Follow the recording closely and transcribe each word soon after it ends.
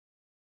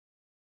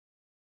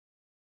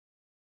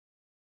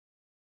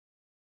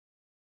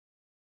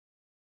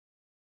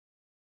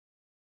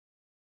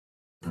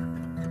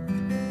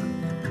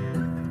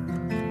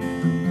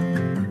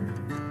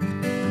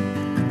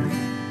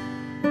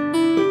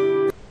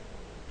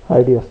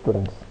Hi dear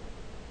students,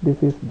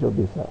 this is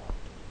Joby sir.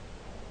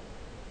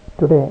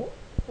 Today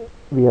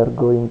we are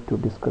going to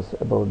discuss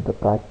about the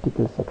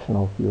practical section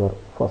of your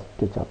first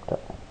chapter.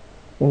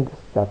 In this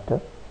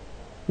chapter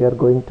we are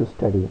going to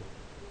study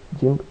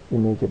Gimp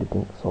image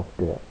editing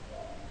software.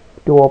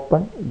 To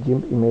open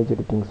Gimp image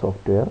editing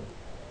software,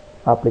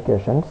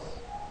 applications,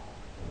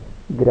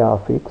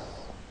 graphics,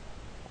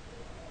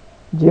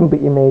 Gimp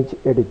image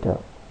editor.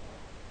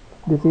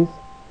 This is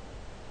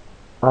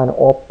an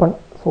open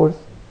source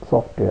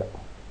software,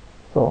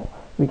 so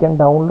we can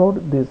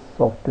download this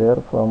software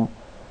from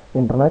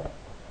internet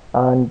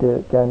and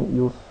can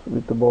use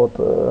with both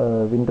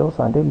Windows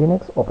and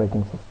Linux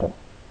operating system.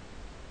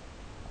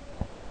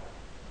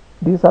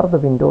 These are the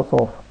windows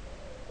of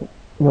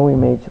new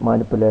image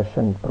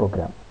manipulation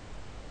program.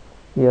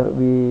 Here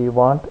we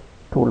want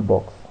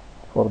toolbox.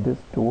 For this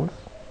tools,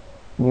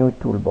 new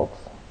toolbox.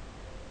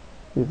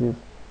 This is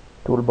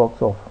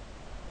toolbox of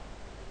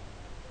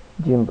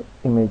Gimp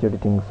image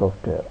editing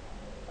software.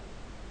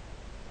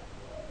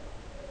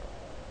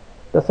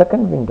 The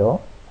second window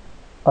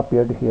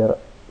appeared here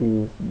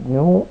is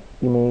new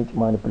image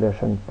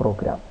manipulation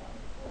program.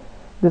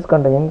 This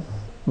contains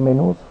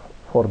menus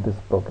for this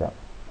program.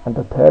 And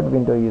the third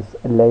window is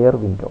layer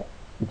window,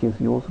 which is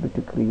used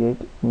to create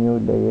new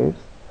layers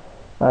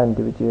and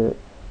which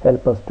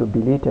help us to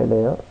delete a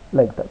layer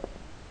like that.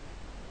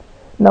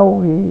 Now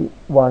we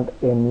want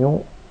a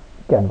new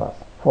canvas.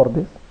 For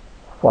this,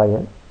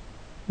 file,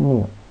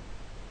 new.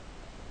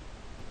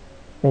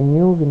 A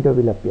new window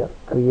will appear.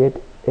 Create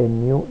a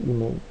new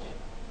image.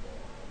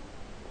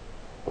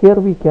 Here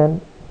we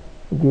can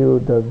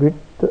give the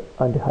width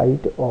and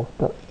height of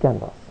the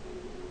canvas.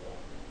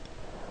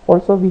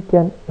 Also we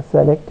can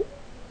select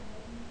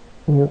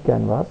new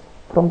canvas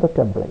from the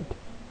template.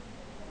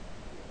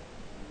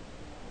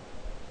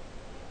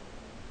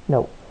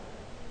 Now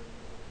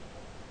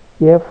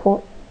A4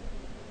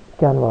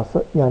 canvas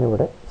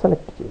ഞാനിവിടെ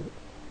select ചെയ്തു.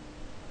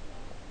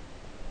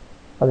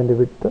 അതിൻ്റെ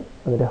width,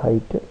 അതിൻ്റെ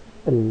height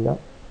എല്ലാം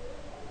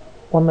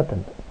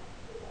വന്നിട്ടുണ്ട്.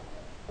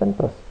 Then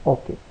press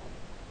OK.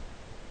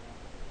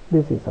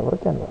 This is our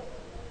canvas.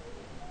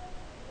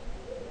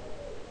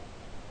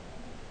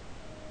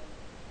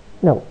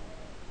 Now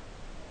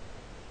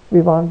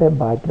we want a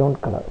background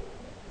color.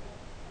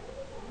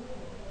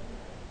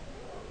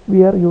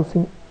 We are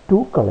using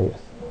two colors,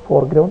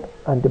 foreground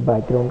and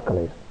background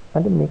colors,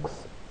 and mix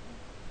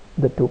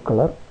the two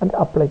color and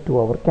apply to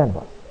our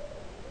canvas.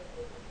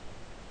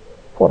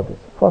 For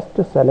this, first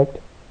select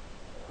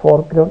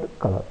foreground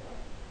color.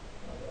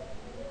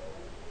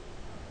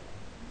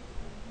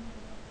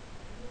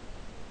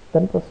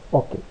 Then press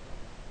OK.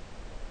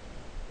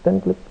 Then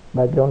click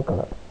background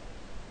color.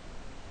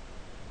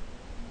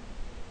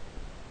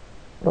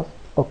 Press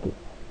OK.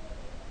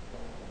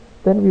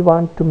 Then we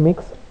want to mix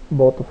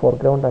both the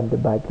foreground and the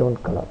background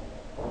color.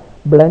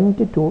 Blend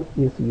tool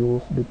is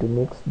used to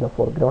mix the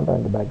foreground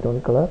and the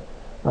background color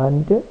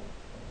and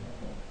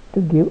to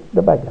give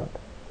the background.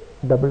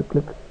 Double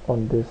click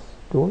on this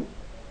tool,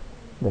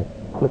 then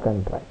click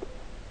and drag.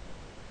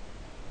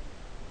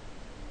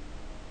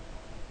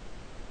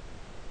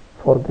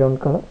 Foreground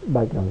color,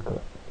 background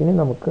color. ഇനി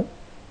നമുക്ക്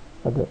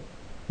അത്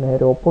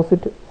നേരെ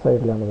opposite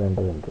സൈഡിലാണ്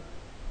വേണ്ടതെങ്കിൽ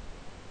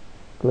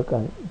click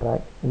and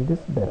drag in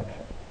this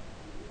direction.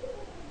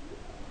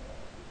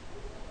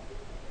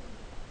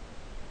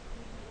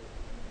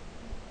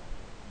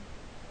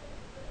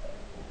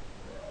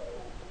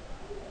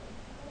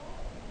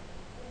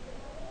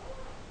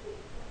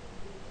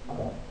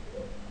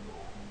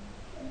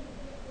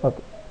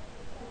 Okay.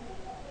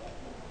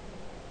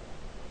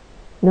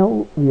 Now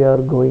we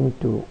are going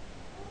to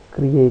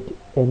create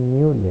a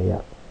new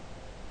layer.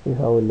 We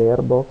have a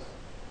layer box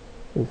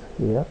is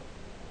here.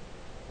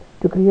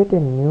 To create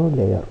a new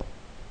layer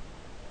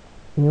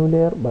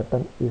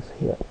button is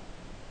here.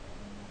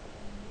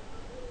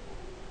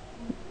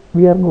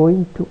 We are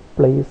going to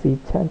place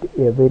each and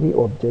every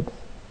objects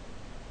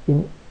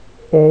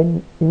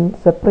in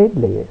separate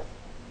layers,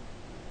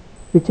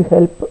 which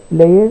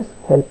layers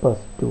help us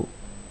to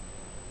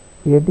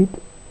edit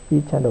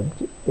each and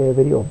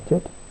every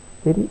object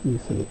very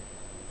easily.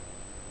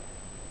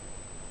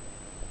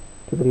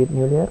 To create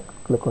new layer,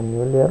 click on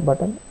new layer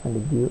button and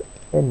give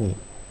a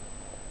name.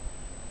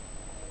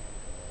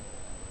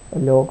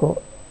 Logo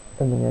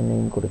എന്ന് ഞാൻ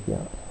name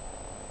കൊടുക്കുകയാണ്.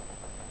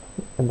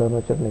 എന്താണെന്ന്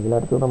വെച്ചിട്ടുണ്ടെങ്കിൽ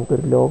അടുത്ത്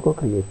നമുക്കൊരു logo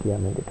create ചെയ്യാൻ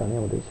വേണ്ടിയിട്ടാണ്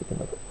ഞാൻ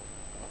ഉദ്ദേശിക്കുന്നത്.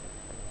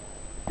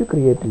 To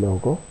create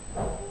logo,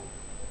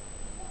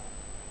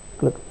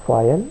 click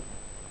file,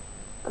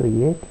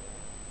 create,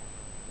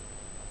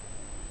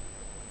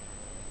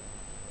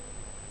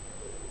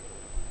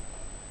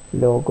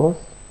 logos,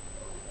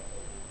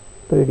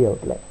 3D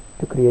outline.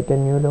 To create a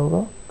new logo,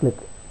 click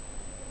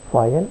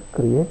file,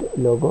 create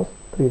logos,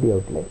 3D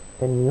outline.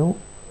 A new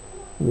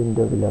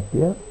window will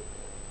appear.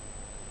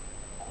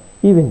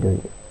 ഈ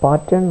വിൻഡോയിൽ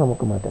പാറ്റേൺ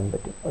നമുക്ക് മാറ്റാൻ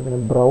പറ്റും. അതിന്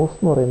ബ്രൗസ്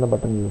എന്ന് പറയുന്ന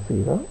ബട്ടൺ യൂസ്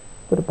ചെയ്യുക,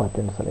 ഒരു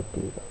പാറ്റേൺ സെലക്ട്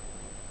ചെയ്യുക,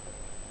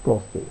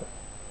 ക്ലോസ് ചെയ്യുക.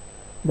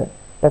 ദെൻ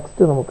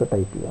ടെക്സ്റ്റ് നമുക്ക്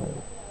ടൈപ്പ് ചെയ്യാം.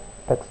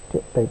 ടെക്സ്റ്റ്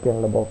ടൈപ്പ്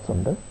ചെയ്യാനുള്ള ബോക്സ്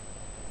ഉണ്ട്,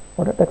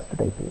 അവിടെ ടെക്സ്റ്റ്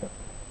ടൈപ്പ് ചെയ്യുക.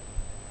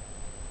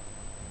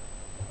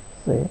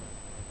 say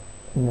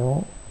no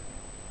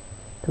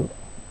to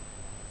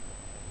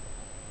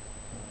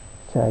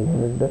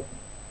child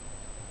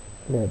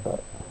labor.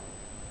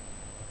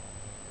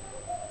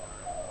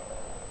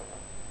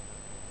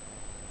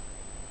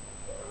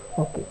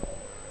 Okay,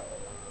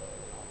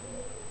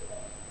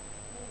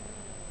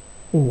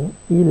 ഇനി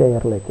ഈ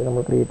ലെയറിലേക്ക്,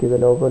 നമ്മൾ ക്രിയേറ്റ് ചെയ്ത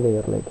ലോഗോ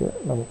ലെയറിലേക്ക്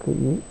നമുക്ക്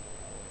ഈ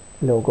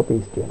ലോഗോ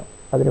പേസ്റ്റ് ചെയ്യണം.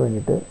 അതിന്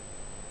വേണ്ടിയിട്ട്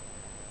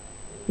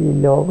ഈ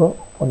ലോഗോ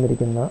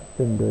വന്നിരിക്കുന്ന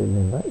വിൻഡോയിൽ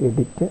നിന്ന്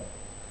എഡിറ്റ്,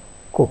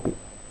 കോപ്പി.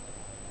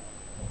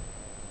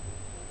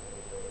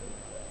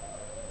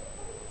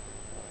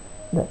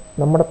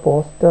 നമ്മുടെ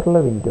പോസ്റ്ററിലെ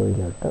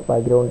വിൻഡോയിലോട്ട്,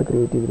 ബാക്ക്ഗ്രൗണ്ട്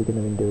ക്രിയേറ്റ്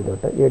ചെയ്തിരിക്കുന്ന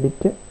വിൻഡോയിലോട്ട്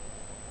എഡിറ്റ്,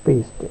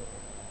 പേസ്റ്റ്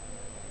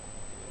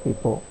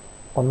ഇപ്പോൾ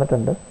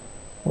വന്നിട്ടുണ്ട്.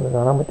 നമുക്ക്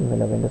കാണാൻ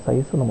പറ്റുന്നില്ല, അതിൻ്റെ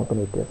സൈസ്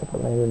നമുക്കൊന്ന്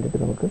വ്യത്യാസപ്പെടും. അതിന് വേണ്ടിയിട്ട്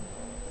നമുക്ക്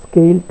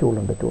സ്കെയിൽ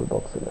ടൂളുണ്ട് ടൂൾ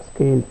ബോക്സിൽ.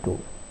 സ്കെയിൽ ടൂൾ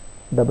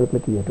ഡബിൾ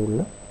ക്ലിക്ക് ചെയ്യുക,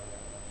 ടൂളിൽ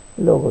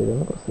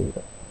ലോഗോയിലൊന്ന് പ്രസ് ചെയ്യുക.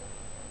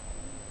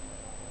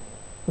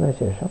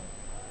 അതിനുശേഷം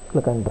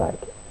ക്ലിക്ക് ആൻഡ്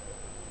ഡ്രാഗ്,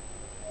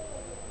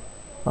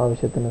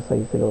 ആവശ്യത്തിന്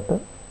സൈസിലോട്ട്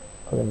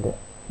അതിൻ്റെ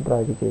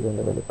ഡ്രാഗ്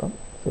ചെയ്തതിൻ്റെ വലിപ്പം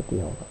സെറ്റ്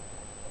ചെയ്യാവുന്ന.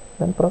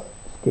 Then press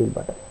scale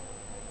button.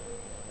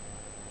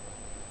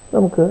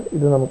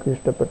 നമുക്ക്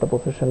ഇഷ്ടപ്പെട്ട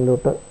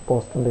പൊസിഷനിലോട്ട്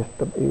പോസ്റ്ററിൻ്റെ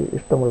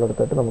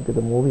ഇഷ്ടമുള്ളിടത്തായിട്ട് നമുക്കിത്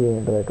മൂവ്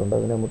ചെയ്യേണ്ടതായിട്ടുണ്ട്.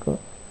 അതിന് നമുക്ക്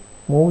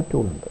മൂവ്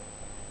ടൂളുണ്ട്,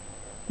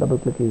 ഡബിൾ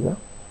ക്ലിക്ക് ചെയ്യുക,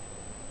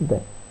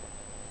 ദെൻ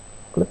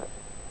ക്ലിക്ക്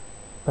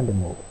ആൻഡ്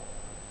മൂവ്.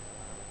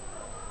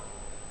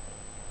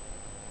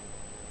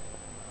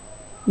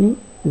 ഈ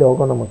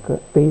ലോഗോ നമുക്ക്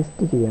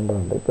പേസ്റ്റ്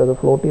ചെയ്യേണ്ടതുണ്ട്. ഇപ്പോൾ അത്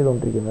ഫ്ലോട്ട്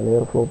ചെയ്തുകൊണ്ടിരിക്കുന്ന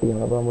ലെയർ ഫ്ലോട്ട്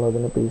ചെയ്യണം. അപ്പോൾ നമ്മൾ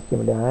അതിന് പേസ്റ്റ്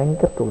ചെയ്യാൻ വേണ്ടി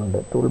ആങ്കർ ടൂളുണ്ട്,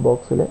 ടൂൾ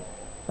ബോക്സിൽ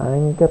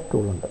ആങ്കർ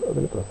ടൂളുണ്ട്,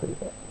 അതിൽ പ്രസ്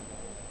ചെയ്യുക.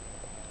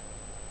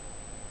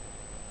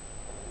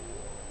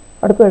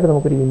 അടുത്തതായിട്ട്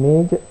നമുക്കൊരു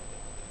ഇമേജ്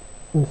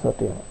ഇൻസേർട്ട്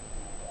ചെയ്യണം.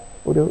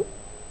 ഒരു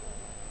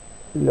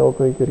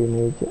ലോഗോയ്ക്ക് ഒരു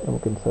ഇമേജ്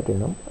നമുക്ക് ഇൻസേർട്ട്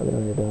ചെയ്യണം. അതിന്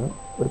വേണ്ടിയിട്ടാണ്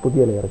ഒരു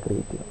പുതിയ ലെയർ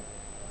ക്രിയേറ്റ് ചെയ്യണം.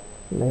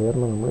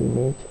 ലെയറിന് നമ്മൾ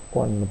ഇമേജ്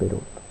 1 എന്ന് പേര്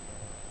കൊടുത്തു.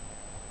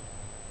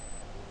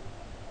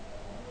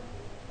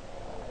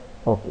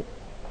 ഓക്കെ,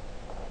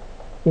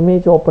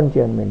 ഇമേജ് ഓപ്പൺ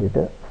ചെയ്യാൻ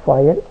വേണ്ടിയിട്ട്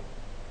ഫയൽ,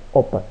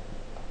 ഓപ്പൺ,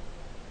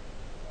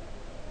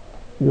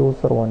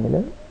 യൂസർ 1ൽ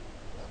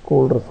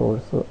സ്കൂൾ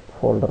റിസോഴ്സ്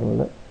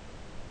ഫോൾഡറിൽ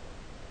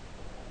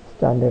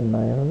സ്റ്റാൻഡേർഡ്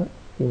 9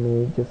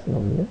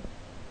 ഇമേജസിനുള്ളിൽ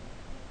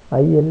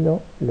ILO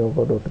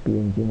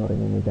logo.png എന്ന്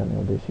പറയുന്ന ഇമേജാണ് ഞാൻ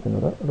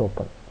ഉദ്ദേശിക്കുന്നത്. അത്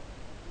open.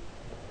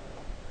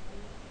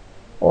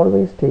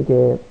 Always take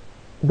A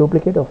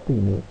duplicate of the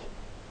image.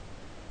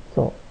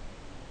 So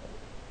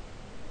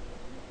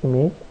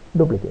image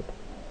duplicate,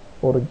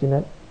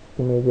 original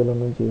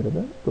ഇമേജിലൊന്നും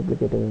ചെയ്യരുത്,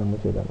 ഡ്യൂപ്ലിക്കേറ്റിൽ നമ്മൾ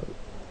ചെയ്താൽ മതി.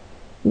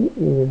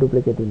 ഈ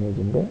ഡ്യൂപ്ലിക്കേറ്റ്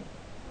ഇമേജിൻ്റെ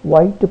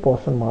വൈറ്റ്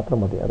പോർഷൻ മാത്രം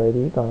മതി, അതായത്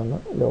ഈ കാണുന്ന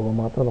ലോഗോ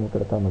മാത്രം നമുക്ക്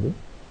എടുത്താൽ മതി.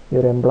 ഈ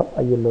ഒരു എംബ്ലം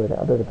ILO വരെ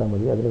അതെടുത്താൽ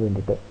മതി. അതിന്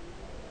വേണ്ടിയിട്ട്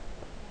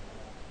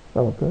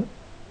നമുക്ക്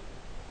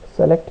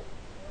സെലക്ട്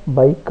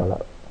ബൈ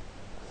കളർ,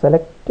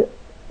 സെലക്ട്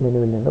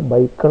മെനുവിൽ നിന്ന്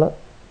ബൈ കളർ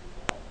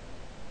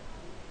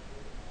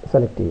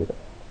സെലക്ട് ചെയ്ത്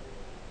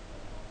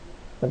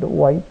എന്നിട്ട്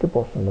വൈറ്റ്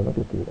പോർഷനിൽ നിന്ന്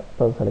ക്ലിക്ക് ചെയ്യുക.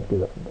 അപ്പോൾ അത് സെലക്ട്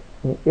ചെയ്തിട്ടുണ്ട്.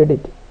 ഇനി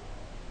എഡിറ്റ്,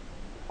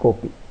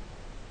 കോപ്പി.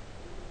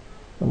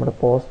 നമ്മുടെ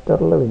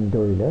പോസ്റ്ററിലെ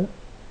വിൻഡോയിൽ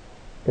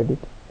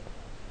എഡിറ്റ്,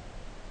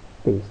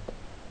 പേസ്റ്റ്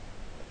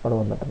അവിടെ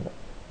വന്നിട്ടുണ്ട്.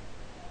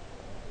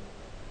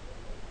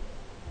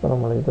 അപ്പോൾ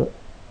നമ്മളിത്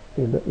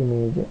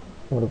ഇമേജ്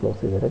നമ്മൾ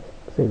ക്ലോസ് ചെയ്തിട്ട്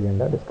സേവ്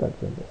ചെയ്യേണ്ട, ഡിസ്കാർഡ്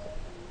ചേഞ്ചസ്.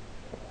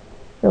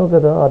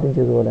 നമുക്കത് ആദ്യം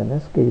ചെയ്തതുപോലെ തന്നെ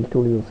സ്കെയിൽ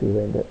ടൂൾ യൂസ് ചെയ്ത്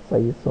അതിൻ്റെ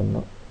സൈസ്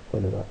ഒന്ന്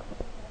വലുതാക്കണം.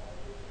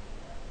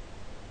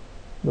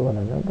 ഇതുപോലെ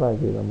തന്നെ ഡ്രാഗ്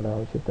ചെയ്ത് നമ്മുടെ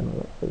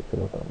ആവശ്യത്തിനുള്ള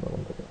സൈസിലോട്ട് നമ്മൾ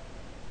കൊണ്ടുവരും.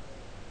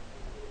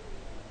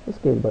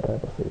 സ്കെയിൽ ബട്ടൺ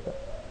പ്രസ് ചെയ്യുക.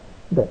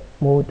 ദെൻ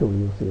മൂവ് ടൂൾ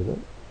യൂസ് ചെയ്ത്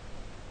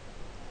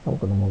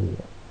നമുക്കൊന്ന് മൂവ്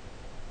ചെയ്യാം.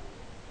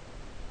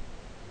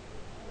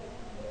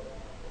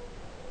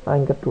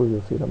 ആങ്കർ ടൂൾ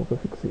യൂസ് ചെയ്ത് നമുക്ക്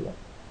ഫിക്സ് ചെയ്യാം.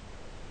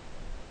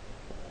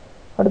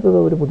 അടുത്തത്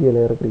ഒരു പുതിയ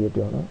ലെയർ ക്രിയേറ്റ്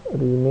ചെയ്യണം.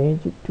 അത്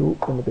ഇമേജ് 2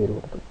 എന്ന് പേര്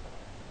കൊടുത്തു.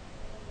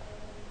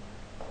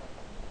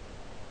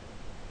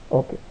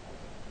 ഓക്കെ,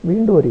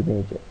 വീണ്ടും ഒരു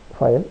ഇമേജ്,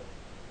 ഫയൽ,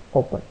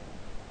 ഓപ്പൺ.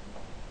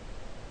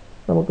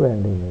 നമുക്ക്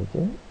വേണ്ട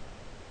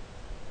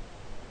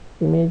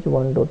ഇമേജ്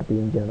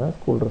 1.png ആണ്.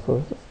 School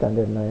resource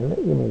standard 9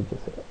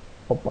 images,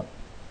 open.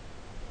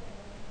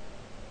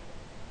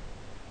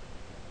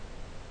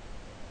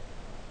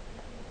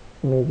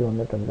 Image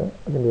വന്നിട്ടുണ്ട്.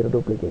 അതിൻ്റെ ഒരു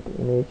ഡ്യൂപ്ലിക്കേറ്റ്,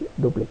 ഇമേജ്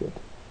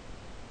ഡ്യൂപ്ലിക്കേറ്റ്,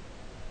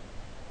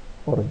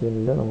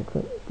 ഒറിജിനൽ നമുക്ക്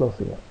ക്ലോസ്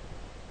ചെയ്യാം.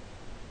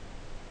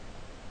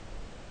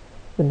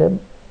 ഇതിൻ്റെ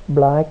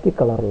ബ്ലാക്ക്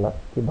കളറുള്ള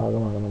ഈ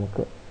ഭാഗമാണ്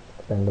നമുക്ക്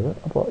വേണ്ടത്.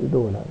 അപ്പോൾ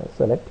ഇതുപോലെയാണ്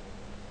select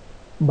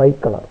by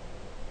colour,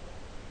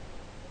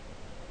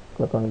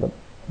 click on the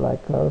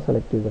black colour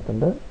select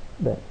ചെയ്തിട്ടുണ്ട്.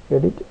 Then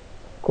edit,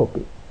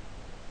 copy.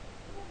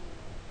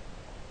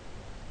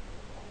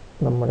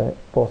 നമ്മുടെ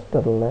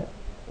പോസ്റ്ററിലെ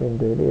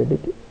വിൻഡോയിൽ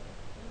എഡിറ്റ്,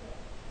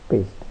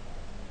 പേസ്റ്റ്.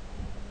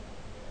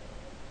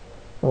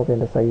 നമുക്ക്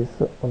അതിൻ്റെ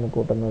സൈസ് ഒന്ന്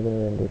കൂട്ടുന്നതിന്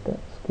വേണ്ടിയിട്ട്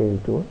സ്കെയിൽ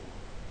ടൂൾ,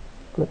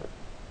 ക്ലിക്ക്.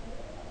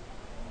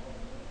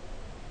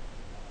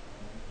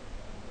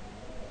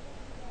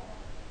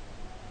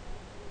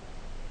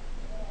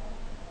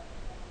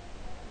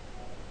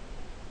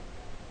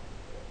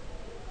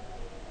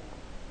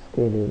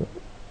 സ്കെയിൽ ചെയ്ത്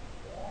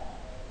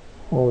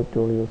മൂവ്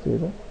ടൂൾ യൂസ്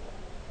ചെയ്ത്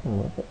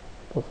നമുക്ക്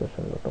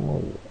പൊസിഷനിലോട്ട്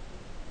മൂവ് ചെയ്യാം.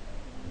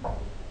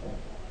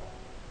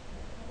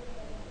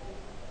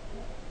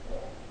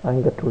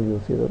 ആങ്കർ ടൂൾ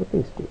യൂസ് ചെയ്തത്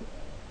പേസ്റ്റ് ചെയ്യും.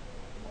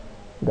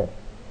 ദെൻ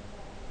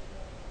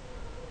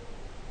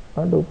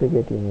ആ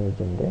ഡ്യൂപ്ലിക്കേറ്റ്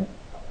ഇമേജിൻ്റെ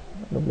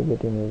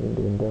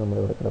വിൻഡോ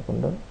നമ്മളിവിടെ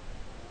കിടപ്പുണ്ട്.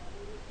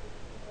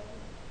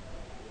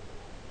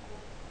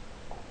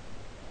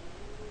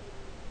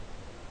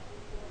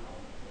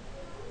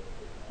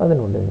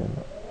 അതിനുള്ളിൽ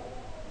നിന്ന്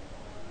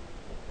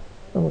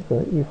നമുക്ക്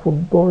ഈ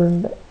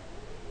ഫുട്ബോളിൻ്റെ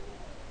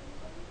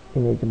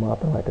ഇമേജ്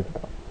മാത്രമായിട്ട്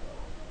കിട്ടണം.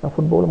 ആ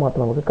ഫുട്ബോൾ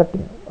മാത്രം നമുക്ക് കട്ട്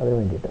ചെയ്യണം. അതിന്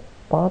വേണ്ടിയിട്ട്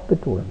path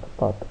ടൂളുണ്ട്.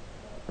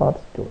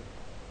 Path tool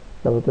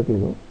double click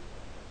ചെയ്തു,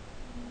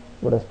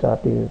 ഇവിടെ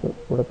സ്റ്റാർട്ട് ചെയ്ത്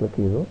ഇവിടെ ക്ലിക്ക്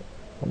ചെയ്തു.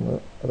 നമ്മൾ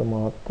അത്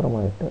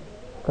മാത്രമായിട്ട്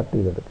കട്ട്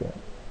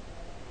ചെയ്തെടുക്കുകയാണ്.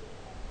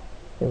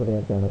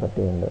 എവിടെയൊക്കെയാണ് കട്ട്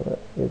ചെയ്യേണ്ടത്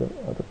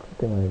അത്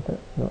കൃത്യമായിട്ട്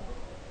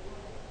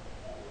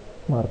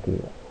മാർക്ക്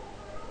ചെയ്യുക.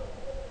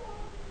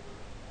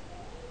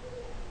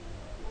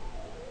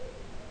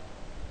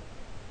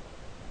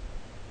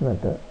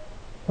 എന്നിട്ട്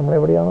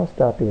നമ്മളെവിടെയാണോ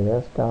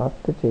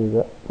സ്റ്റാർട്ട് ചെയ്ത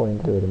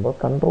പോയിന്റിൽ വരുമ്പോൾ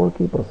കൺട്രോൾ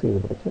കീ പ്രസ് ചെയ്ത്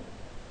പിടിച്ച്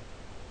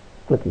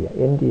ക്ലിക്ക് ചെയ്യുക,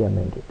 എൻഡ് ചെയ്യാൻ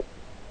വേണ്ടിയിട്ട്.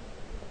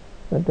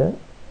 എന്നിട്ട്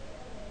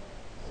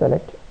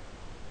select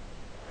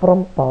from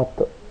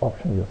path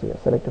option use ചെയ്യുക.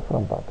 Select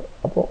from path.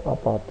 അപ്പോൾ ആ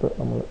പാത്ത്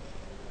നമ്മൾ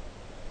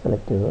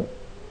സെലക്ട്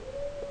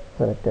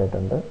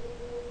ആയിട്ടുണ്ട്.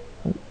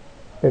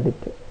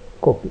 Edit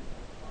copy.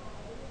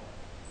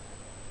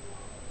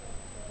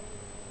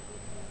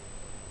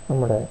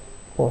 നമ്മുടെ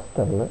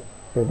പോസ്റ്ററിൽ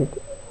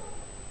എഡിറ്റ്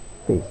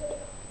പേസ്റ്റ്.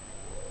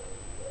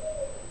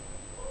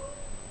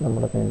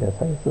 നമ്മുടെ അതിൻ്റെ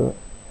സൈസ്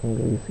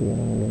ഇൻക്രീസ്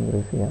ചെയ്യണമെങ്കിൽ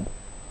ഇൻക്രീസ് ചെയ്യാം.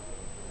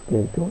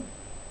 Scale tool,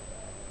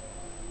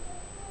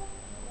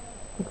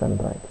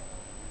 drag,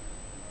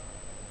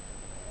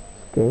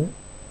 scale,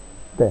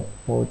 then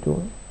move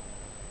tool,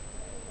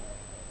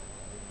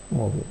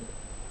 move ചെയ്തു.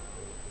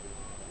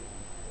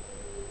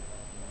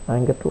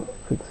 ആങ്കർ ടൂൾ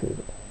ഫിക്സ്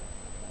ചെയ്തു.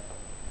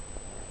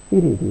 ഈ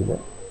രീതിയിൽ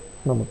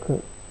നമുക്ക്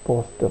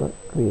പോസ്റ്റർ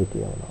ക്രിയേറ്റ്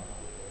ചെയ്യാവുന്നതാണ്.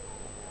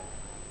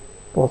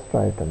 പോസ്റ്റർ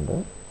ആയിട്ടുണ്ട്.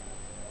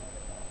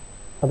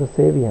 അത്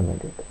സേവ് ചെയ്യാൻ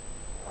വേണ്ടിയിട്ട്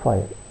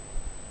ഫയൽ,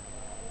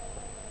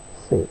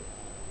 സേവ്.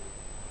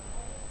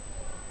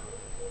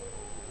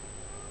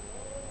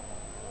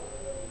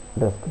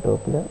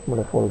 ഡെസ്ക്ടോപ്പിൽ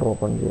നമ്മുടെ ഫോൾഡർ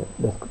ഓപ്പൺ ചെയ്യുക.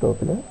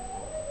 ഡെസ്ക്ടോപ്പിൽ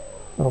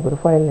നമുക്കൊരു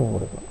ഫയൽ നെയിം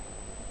കൊടുക്കണം.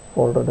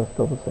 ഫോൾഡർ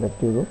ഡെസ്ക്ടോപ്പ്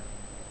സെലക്ട് ചെയ്തു.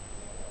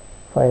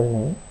 ഫയൽ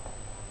നെയിം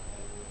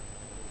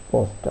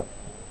പോസ്റ്റർ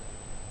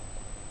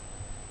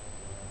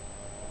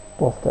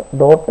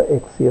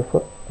 .xcf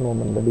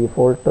എന്നുണ്ട്.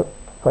 Default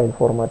file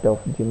format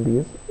of Gimp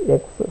is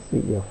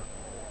XCF.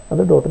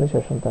 അത് ഡോട്ടിന്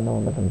ശേഷം തന്നെ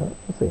വന്നിട്ടുണ്ട്.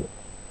 സേവ്.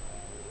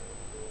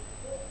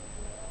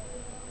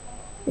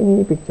 ഇനി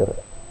ഈ പിക്ചർ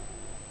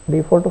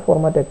ഡിഫോൾട്ട്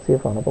ഫോർമാറ്റ്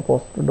XCF ആണ്. അപ്പോൾ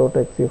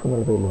poster.xcf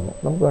എന്നുള്ള പേരിൽ വന്നു.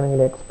 നമുക്ക്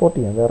വേണമെങ്കിൽ എക്സ്പോർട്ട്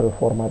ചെയ്യാം വേറൊരു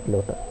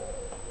ഫോർമാറ്റിലോട്ട്.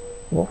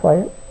 അപ്പോൾ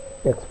ഫയൽ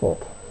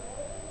എക്സ്പോർട്ട്.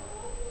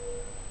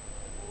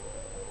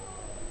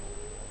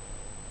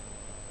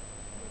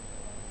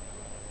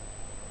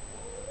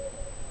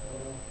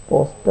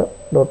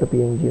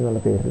 poster.png എന്നുള്ള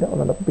പേരിൽ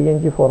അതുകൊണ്ട്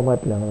PNG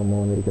ഫോർമാറ്റിലാണ് നമ്മൾ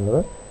വന്നിരിക്കുന്നത്.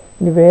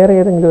 ഇനി വേറെ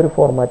ഏതെങ്കിലും ഒരു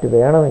ഫോർമാറ്റ്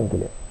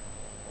വേണമെങ്കിൽ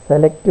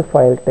select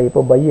file type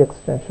by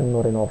extension എന്ന്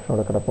പറയുന്ന ഓപ്ഷൻ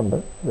അവിടെ കിടപ്പുണ്ട്.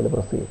 ഇതിൽ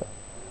പ്രസ് ചെയ്യുക.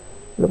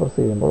 ഇതിൽ പ്രസ്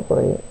ചെയ്യുമ്പോൾ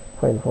കുറേ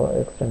ഫയൽ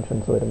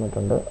എക്സ്റ്റൻഷൻസ്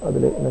വരുന്നിട്ടുണ്ട്.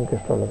 അതിൽ നിങ്ങൾക്ക്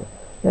ഇഷ്ടമുള്ളത്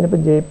ഞാനിപ്പോൾ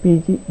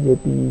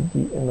JPG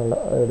എന്നുള്ള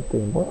എടുത്ത്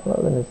കഴിയുമ്പോൾ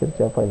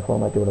അതനുസരിച്ച് ആ ഫയൽ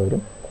ഫോർമാറ്റ് ഇവിടെ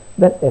വരും.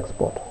 Then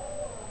export.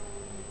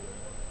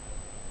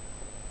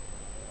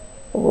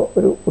 അപ്പോൾ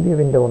ഒരു പുതിയ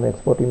വിൻഡോ വന്ന്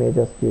എക്സ്പോർട്ട് ഇമേജ്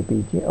ആസ്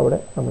JPG. അവിടെ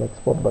നമ്മൾ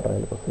എക്സ്പോർട്ട്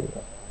ബട്ടണിൽ പ്രസ് ചെയ്യുക.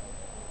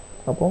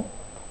 അപ്പോൾ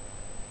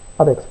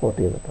അത് എക്സ്പോർട്ട്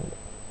ചെയ്തിട്ടുണ്ട്.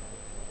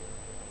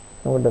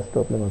 നമ്മൾ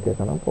ഡെസ്ക്ടോപ്പിൽ നോക്കിയാൽ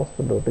കാണാം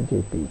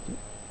poster.jpg.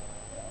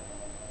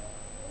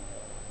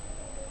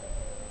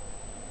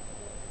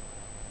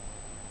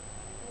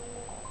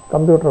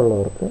 കമ്പ്യൂട്ടർ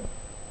ഉള്ളവർക്ക്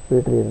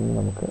വീട്ടിലിരുന്ന്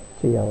നമുക്ക്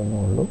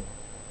ചെയ്യാവുന്നേ.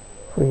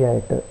 ഫ്രീ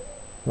ആയിട്ട്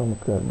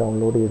നമുക്ക്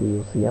ഡൗൺലോഡ് ചെയ്ത്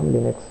യൂസ് ചെയ്യാം.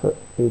 ലിനക്സ്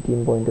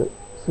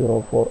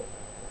 18.04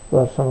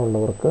 വെർഷൻ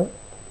ഉള്ളവർക്ക്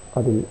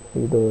അതിൽ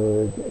ഇത്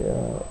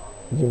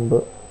Gimp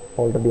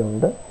ഓൾറെഡി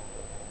ഉണ്ട്.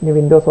 ഇനി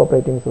വിൻഡോസ്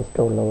ഓപ്പറേറ്റിംഗ്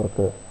സിസ്റ്റം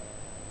ഉള്ളവർക്ക്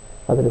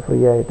അതിൽ ഫ്രീ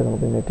ആയിട്ട്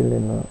നമുക്ക് നെറ്റിൽ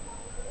നിന്ന്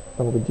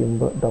നമുക്ക്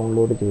Gimp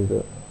ഡൗൺലോഡ് ചെയ്ത്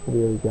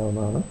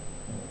ഉപയോഗിക്കാവുന്നതാണ്.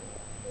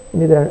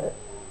 ഇനി ഇത്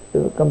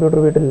കമ്പ്യൂട്ടർ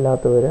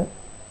വീട്ടിലില്ലാത്തവർ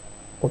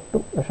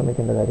ഒട്ടും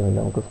വിഷമിക്കേണ്ട കാര്യമില്ല.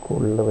 നമുക്ക്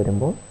സ്കൂളിൽ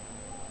വരുമ്പോൾ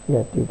ഈ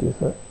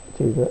ആക്ടിവിറ്റീസ്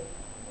ചെയ്ത്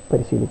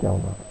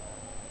പരിശീലിക്കാവുന്നതാണ്.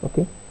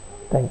 Okay,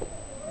 thank you.